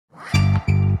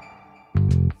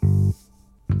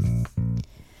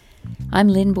I'm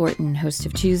Lynn Borton, host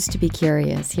of Choose to be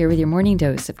Curious, here with your morning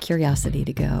dose of curiosity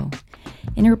to go.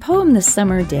 In her poem, The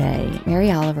Summer Day,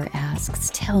 Mary Oliver asks,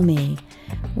 "Tell me,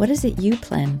 what is it you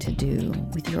plan to do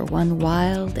with your one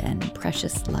wild and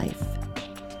precious life?"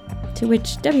 To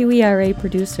which WERA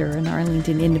producer and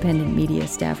Arlington Independent Media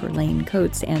staffer Lane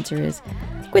Coates' answer is,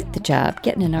 quit the job,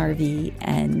 get in an RV,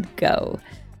 and go.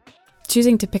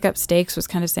 Choosing to pick up stakes was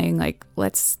kind of saying, like,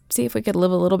 let's see if we could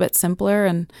live a little bit simpler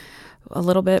and a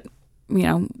little bit,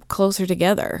 closer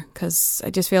together. Because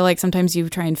I just feel like sometimes you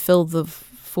try and fill the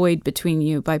void between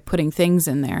you by putting things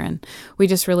in there. And we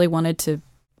just really wanted to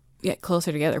get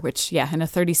closer together, which, in a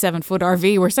 37-foot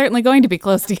RV, we're certainly going to be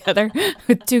close together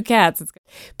with 2 cats.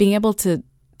 Being able to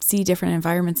see different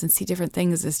environments and see different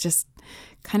things is just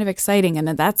kind of exciting. And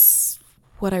that's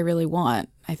what I really want,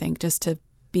 I think, just to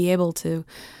be able to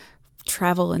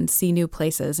travel and see new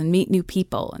places and meet new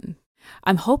people. And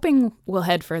I'm hoping we'll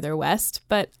head further west,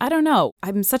 but I don't know.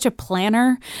 I'm such a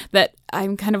planner that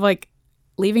I'm kind of like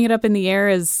leaving it up in the air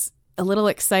is a little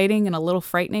exciting and a little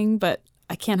frightening, but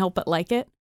I can't help but like it.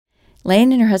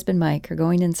 Lane and her husband Mike are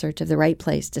going in search of the right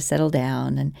place to settle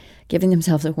down and giving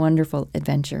themselves a wonderful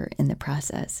adventure in the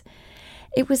process.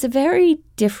 It was a very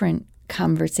different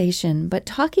conversation, but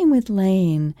talking with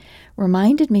Lane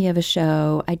reminded me of a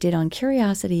show I did on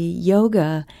curiosity,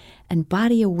 yoga, and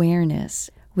body awareness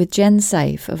with Jen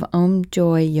Seif of Om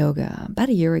Joy Yoga about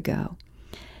a year ago.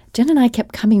 Jen and I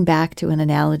kept coming back to an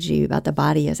analogy about the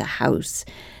body as a house,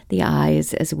 the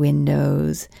eyes as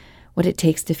windows, what it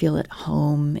takes to feel at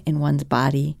home in one's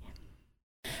body.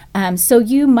 So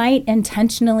you might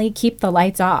intentionally keep the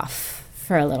lights off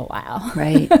for a little while.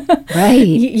 Right.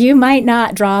 You might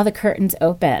not draw the curtains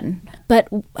open, but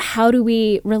how do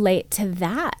we relate to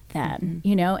that then?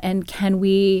 And can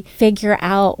we figure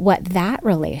out what that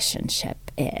relationship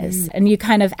is? And you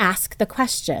kind of ask the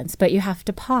questions, but you have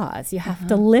to pause. You have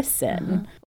to listen.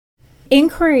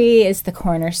 Inquiry is the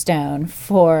cornerstone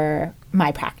for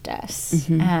my practice.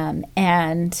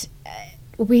 And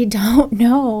we don't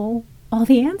know all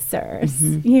the answers,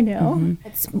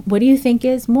 It's, what do you think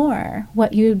is more,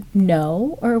 what you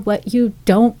know or what you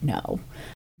don't know?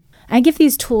 I give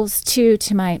these tools too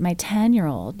to my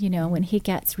 10-year-old, when he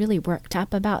gets really worked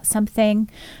up about something,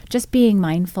 just being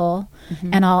mindful.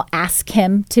 And I'll ask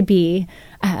him to be,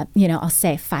 I'll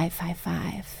say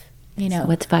 555. So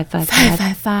what's 555?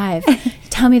 555.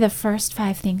 Tell me the first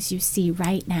 5 things you see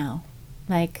right now.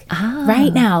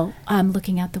 Right now, I'm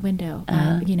looking out the window.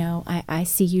 I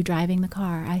see you driving the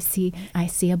car. I see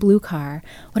a blue car.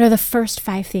 What are the first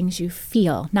 5 things you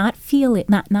feel? Not feel it,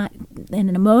 not in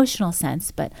an emotional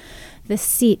sense, but the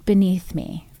seat beneath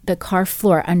me, the car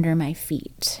floor under my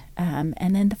feet,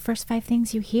 and then the first 5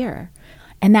 things you hear.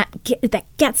 And that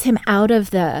gets him out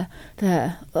of the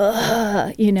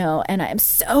and I'm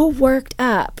so worked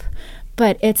up.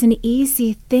 But it's an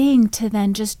easy thing to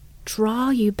then just draw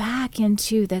you back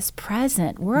into this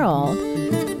present world.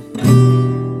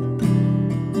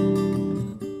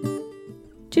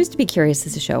 Choose to be Curious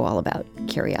is a show all about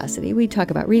curiosity. We talk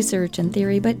about research and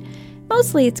theory, but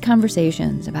mostly it's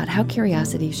conversations about how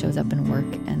curiosity shows up in work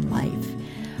and life.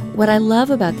 What I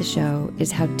love about the show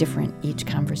is how different each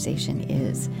conversation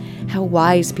is, how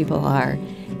wise people are,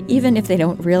 even if they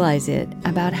don't realize it,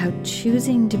 about how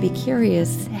choosing to be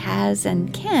curious has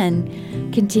and can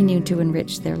continue to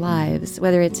enrich their lives,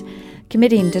 whether it's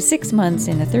committing to 6 months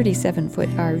in a 37-foot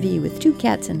RV with 2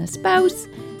 cats and a spouse,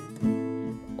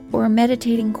 or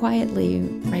meditating quietly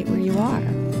right where you are.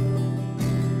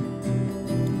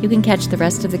 You can catch the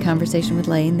rest of the conversation with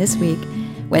Lane this week,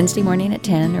 Wednesday morning at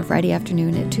 10 or Friday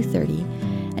afternoon at 2:30.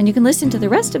 And you can listen to the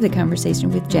rest of the conversation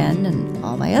with Jen and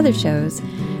all my other shows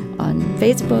on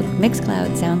Facebook,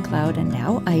 Mixcloud, SoundCloud, and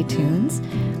now iTunes,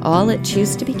 all at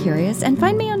Choose to be Curious. And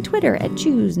find me on Twitter at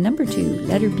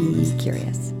choose2be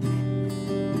curious.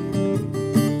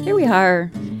 Here we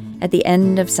are at the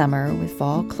end of summer with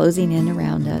fall closing in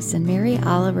around us, and Mary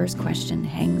Oliver's question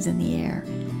hangs in the air.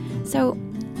 So,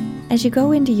 as you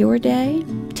go into your day,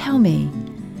 tell me,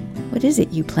 what is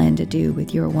it you plan to do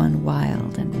with your one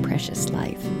wild and precious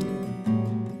life?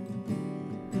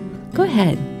 Go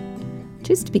ahead.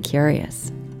 Choose to be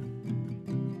curious.